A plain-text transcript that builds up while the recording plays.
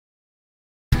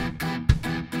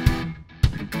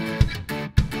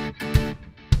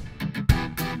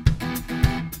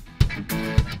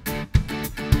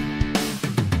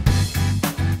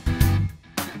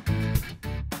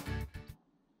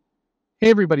Hey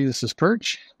everybody, this is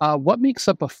Perch. What makes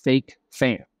up a fake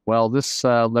fan? Well, this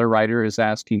letter writer is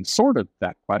asking sort of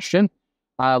that question.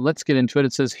 Let's get into it.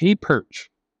 It says, "Hey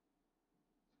Perch,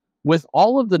 with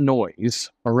all of the noise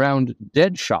around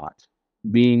Deadshot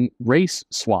being race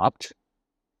swapped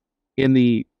in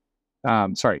the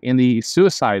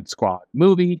Suicide Squad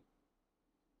movie,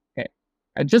 eh,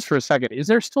 and just for a second, is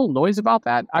there still noise about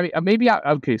that? I mean,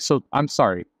 okay. So I'm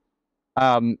sorry.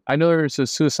 I know there's a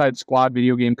Suicide Squad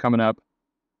video game coming up,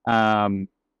 um,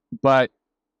 but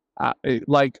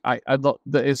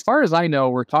as far as I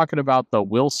know, we're talking about the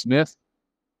Will Smith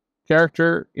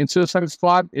character in Suicide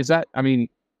Squad. Is that? I mean,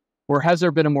 or has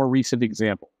there been a more recent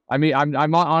example? I mean,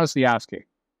 I'm honestly asking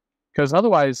because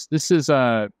otherwise, this is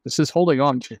holding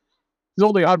on. It's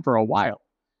holding on for a while.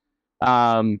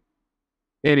 Um.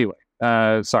 Anyway,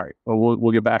 sorry.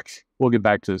 We'll get back. We'll get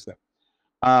back to this then.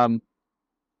 Um.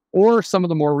 Or some of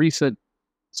the more recent.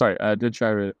 Sorry.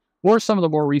 Or some of the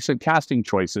more recent casting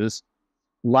choices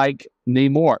like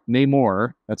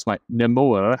Namor, that's my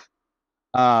Namor,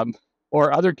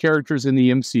 or other characters in the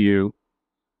MCU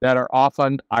that are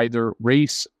often either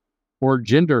race or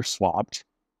gender swapped,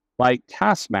 like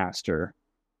Taskmaster.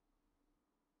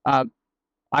 Uh,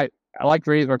 I like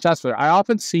race or Taskmaster. I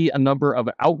often see a number of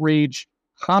outraged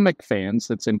comic fans,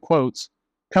 that's in quotes,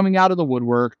 coming out of the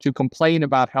woodwork to complain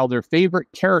about how their favorite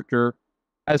character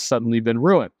has suddenly been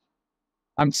ruined.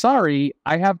 I'm sorry,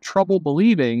 I have trouble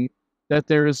believing that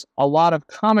there's a lot of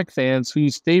comic fans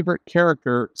whose favorite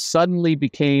character suddenly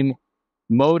became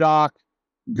MODOK,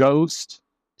 Ghost,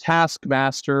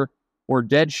 Taskmaster, or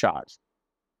Deadshot.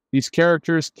 These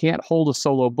characters can't hold a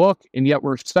solo book, and yet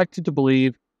we're expected to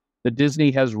believe that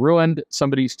Disney has ruined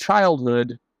somebody's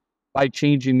childhood by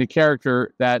changing the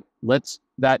character let's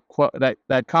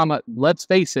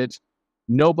face it,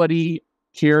 nobody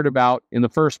cared about in the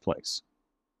first place.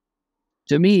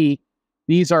 To me,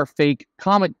 these are fake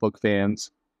comic book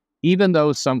fans, even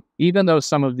though some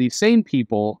of these same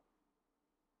people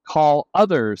call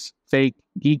others fake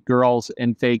geek girls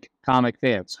and fake comic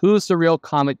fans. Who's the real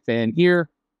comic fan here?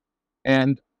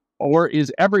 Or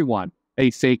is everyone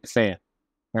a fake fan?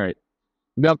 All right.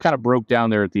 Maybe I kind of broke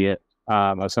down there at the end.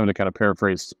 I was having to kind of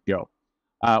paraphrase go.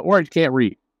 Or I can't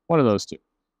read. One of those two.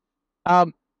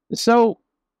 So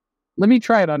let me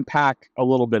try and unpack a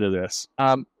little bit of this.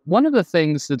 One of the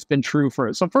things that's been true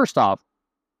so first off,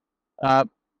 a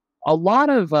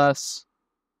lot of us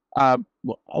have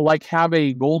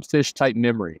a goldfish type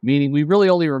memory, meaning we really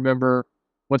only remember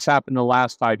what's happened in the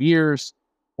last 5 years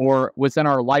or within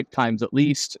our lifetimes at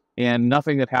least, and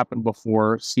nothing that happened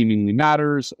before seemingly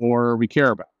matters or we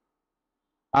care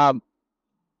about.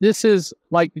 This is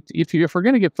like, if we're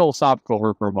going to get philosophical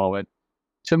here for a moment,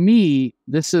 to me,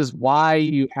 this is why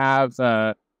you have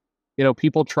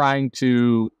people trying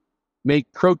to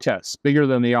make protests bigger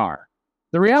than they are.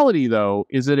 The reality, though,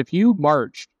 is that if you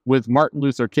marched with Martin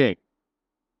Luther King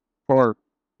for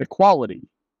equality,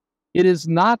 it is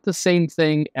not the same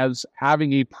thing as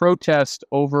having a protest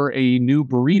over a new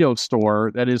burrito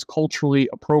store that is culturally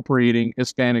appropriating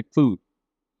Hispanic food.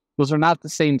 Those are not the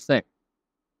same thing.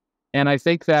 And I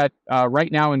think that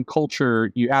right now in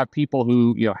culture, you have people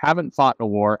who haven't fought in a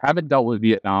war, haven't dealt with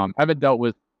Vietnam, haven't dealt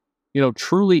with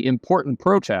truly important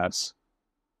protests,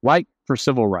 like for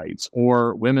civil rights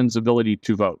or women's ability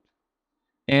to vote.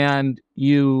 And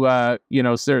so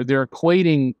they're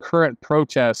equating current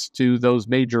protests to those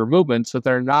major movements that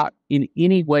they're not in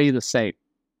any way the same.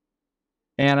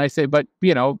 And I say, but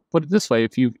put it this way: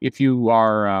 if you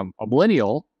are a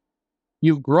millennial,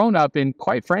 you've grown up in,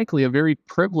 quite frankly, a very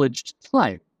privileged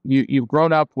time. You've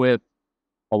grown up with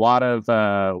a lot of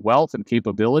wealth and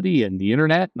capability and the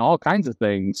internet and all kinds of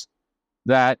things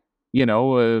that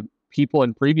people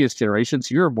in previous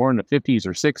generations, you were born in the 50s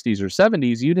or 60s or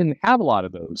 70s, you didn't have a lot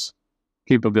of those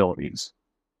capabilities.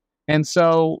 And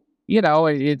so,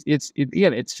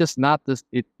 it's just not this,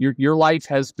 your life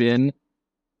has been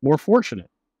more fortunate.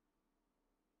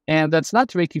 And that's not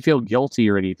to make you feel guilty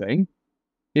or anything.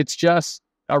 It's just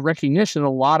a recognition a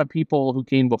lot of people who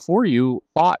came before you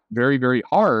fought very, very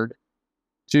hard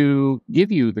to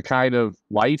give you the kind of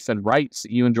life and rights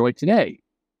that you enjoy today.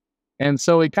 And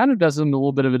so it kind of does them a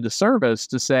little bit of a disservice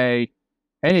to say,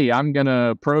 hey, I'm going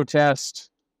to protest.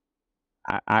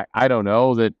 I don't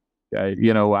know that,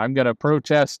 I'm going to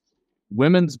protest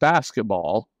women's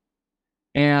basketball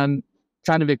and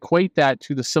kind of equate that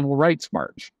to the Civil Rights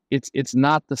March. It's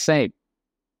not the same.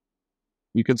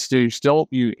 You can still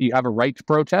you have a right to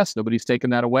protest. Nobody's taken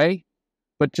that away.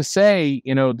 But to say,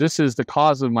 this is the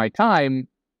cause of my time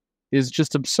is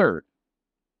just absurd.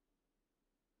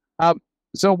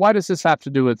 So why does this have to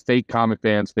do with fake comic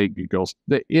fans, fake girls?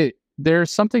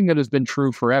 there's something that has been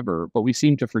true forever, but we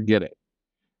seem to forget it.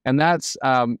 And that's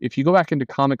if you go back into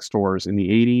comic stores in the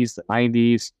 80s, the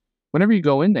 90s, whenever you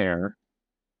go in there,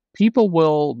 people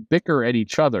will bicker at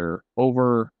each other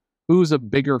over who's a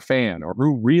bigger fan or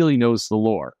who really knows the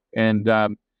lore. And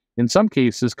in some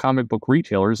cases, comic book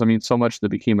retailers, I mean, so much that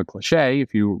became a cliche.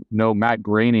 If you know Matt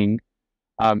Groening,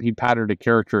 he patterned a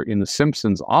character in The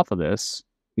Simpsons off of this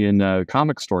in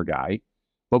Comic Store Guy.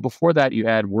 But before that, you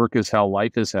had Work is Hell,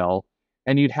 Life is Hell.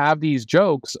 And you'd have these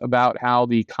jokes about how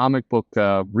the comic book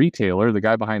retailer, the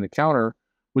guy behind the counter,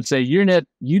 would say, you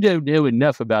don't know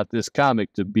enough about this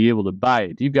comic to be able to buy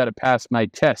it. You've got to pass my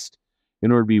test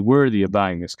in order to be worthy of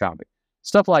buying this comic.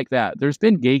 Stuff like that. There's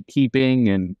been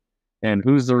gatekeeping and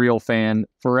who's the real fan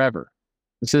forever.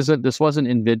 This wasn't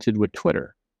invented with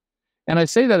Twitter. And I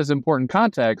say that as important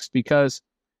context because,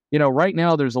 right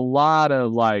now there's a lot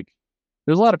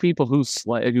of people who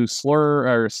slur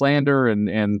or slander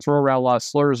and throw around a lot of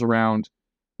slurs around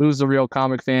who's the real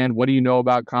comic fan, what do you know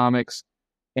about comics?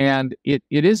 And it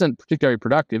isn't particularly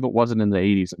productive. It wasn't in the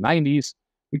 80s and 90s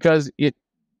because it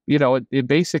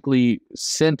basically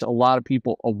sent a lot of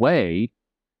people away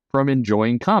from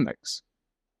enjoying comics.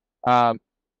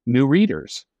 New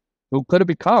readers who could have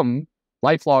become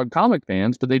lifelong comic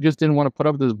fans, but they just didn't want to put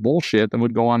up with this bullshit that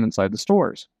would go on inside the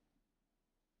stores.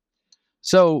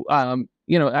 So,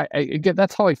 again,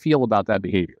 that's how I feel about that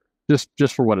behavior,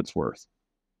 just for what it's worth.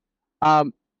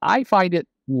 I find it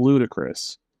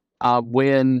ludicrous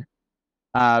when,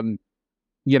 Marvel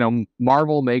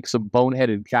makes a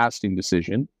boneheaded casting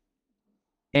decision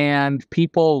and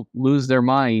people lose their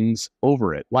minds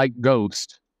over it, like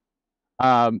Ghost.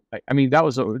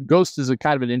 Ghost is a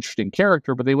kind of an interesting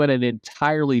character, but they went in an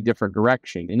entirely different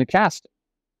direction in the casting.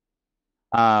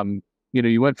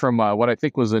 You went from what I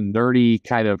think was a nerdy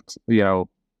kind of,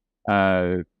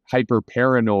 hyper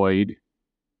paranoid,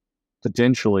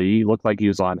 potentially looked like he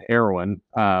was on heroin,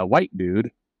 white dude,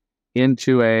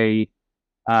 into a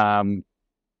African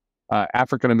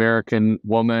American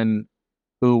woman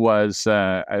who was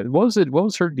what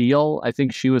was her deal? I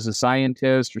think she was a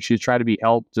scientist, or she tried to be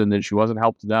helped, and then she wasn't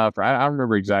helped enough. Or I don't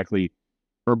remember exactly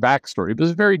her backstory. It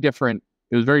was very different.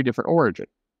 It was very different origin.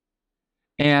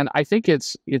 And I think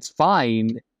it's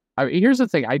fine. Here's the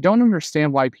thing. I don't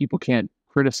understand why people can't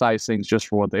criticize things just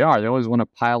for what they are. They always want to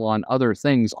pile on other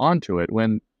things onto it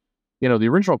when, the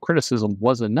original criticism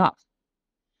was enough.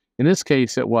 In this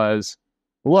case, it was,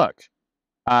 look,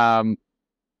 it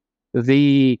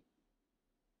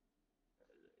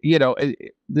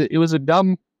was a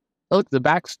dumb, look,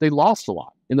 they lost a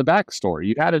lot in the backstory.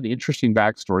 You had an interesting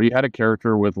backstory. You had a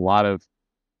character with a lot of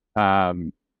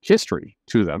history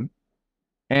to them.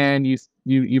 And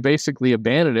you basically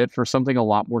abandoned it for something a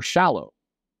lot more shallow.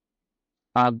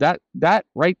 That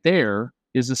right there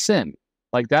is a sin.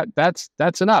 Like that's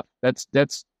enough.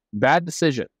 That's bad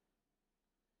decision.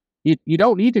 You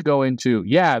don't need to go into,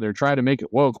 they're trying to make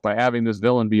it woke by having this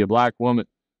villain be a black woman.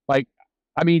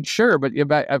 Sure, but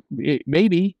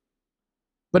maybe,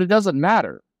 but it doesn't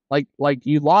matter. Like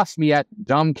you lost me at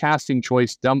dumb casting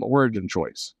choice, dumb origin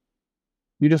choice.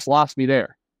 You just lost me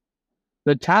there.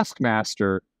 The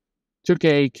Taskmaster took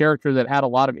a character that had a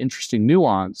lot of interesting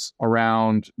nuance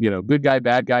around, good guy,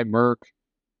 bad guy, merc,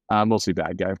 mostly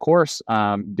bad guy, of course,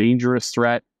 dangerous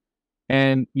threat,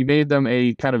 and you made them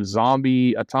a kind of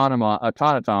zombie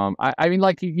automaton.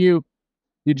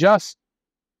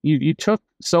 You took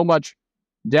so much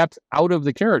depth out of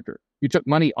the character. You took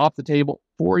money off the table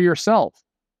for yourself.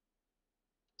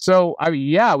 So,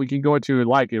 we can go into it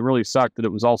really sucked that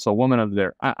it was also a woman under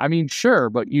there.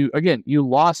 Sure, but you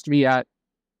lost me at,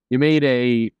 you made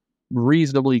a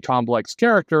reasonably complex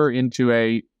character into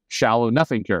a shallow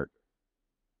nothing character.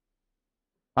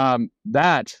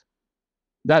 That's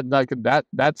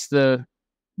the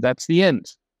end.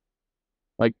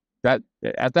 Like that,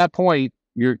 at that point,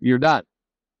 you're done.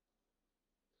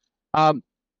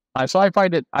 So I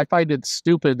find it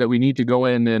stupid that we need to go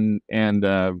in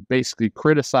and basically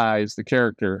criticize the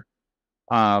character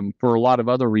for a lot of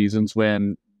other reasons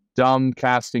when dumb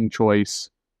casting choice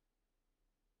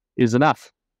is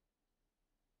enough.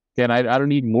 Again, I don't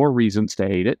need more reasons to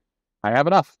hate it. I have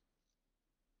enough.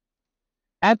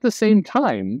 At the same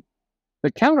time,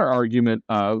 the counter argument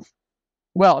of,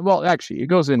 well, actually, it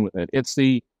goes in with it. It's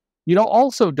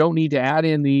also don't need to add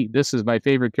in this is my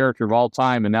favorite character of all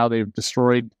time, and now they've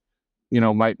destroyed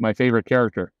my favorite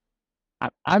character.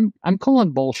 I'm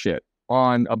calling bullshit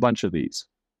on a bunch of these.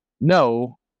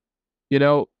 No,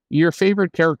 your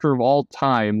favorite character of all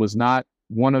time was not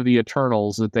one of the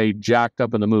Eternals that they jacked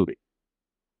up in the movie.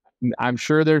 I'm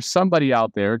sure there's somebody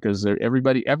out there, because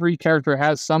every character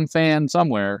has some fan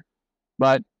somewhere,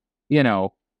 but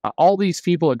all these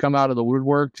people that come out of the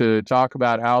woodwork to talk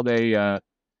about how they that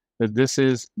this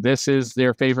is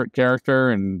their favorite character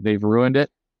and they've ruined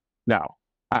it. No,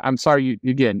 I'm sorry.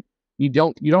 You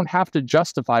don't have to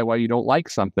justify why you don't like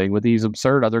something with these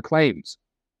absurd other claims.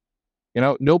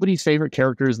 Nobody's favorite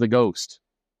character is the Ghost.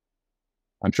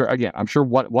 I'm sure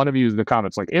one of you in the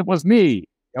comments like, it was me.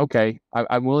 Okay,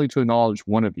 I'm willing to acknowledge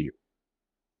one of you,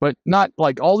 but not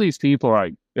like all these people are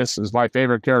like, this is my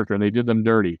favorite character and they did them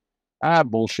dirty.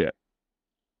 Bullshit.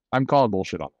 I'm calling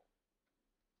bullshit on it.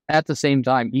 At the same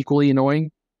time, equally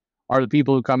annoying are the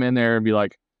people who come in there and be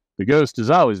like, the Ghost has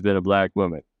always been a black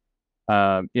woman.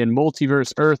 In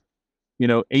Multiverse Earth,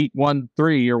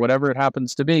 813 or whatever it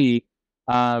happens to be,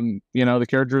 the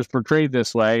character is portrayed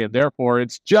this way, and therefore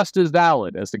it's just as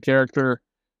valid as the character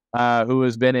who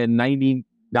has been in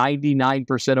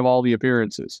 99% of all the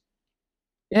appearances.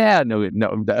 Yeah, no,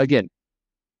 again.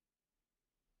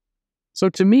 So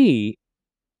to me,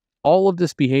 all of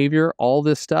this behavior, all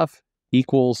this stuff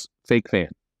equals fake fan.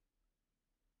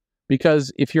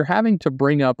 Because if you're having to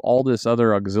bring up all this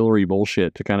other auxiliary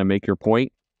bullshit to kind of make your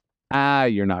point,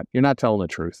 you're not telling the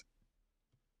truth.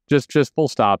 Just full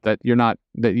stop. You're not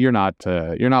what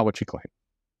you claim.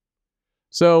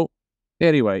 So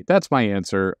anyway, that's my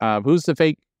answer. Who's the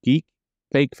fake geek,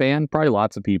 fake fan? Probably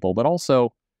lots of people, but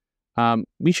also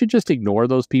we should just ignore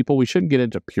those people. We shouldn't get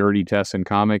into purity tests in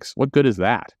comics. What good is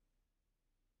that?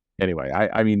 Anyway,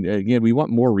 I mean, again, we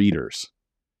want more readers.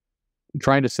 I'm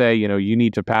trying to say, you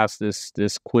need to pass this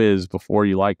quiz before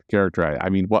you like the character. I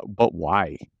mean, but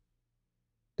why?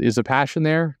 Is a passion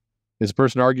there? Is a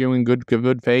person arguing good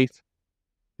faith?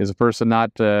 Is a person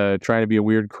not trying to be a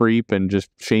weird creep and just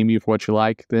shame you for what you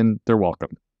like? Then they're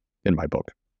welcome in my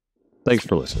book. Thanks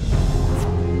for listening.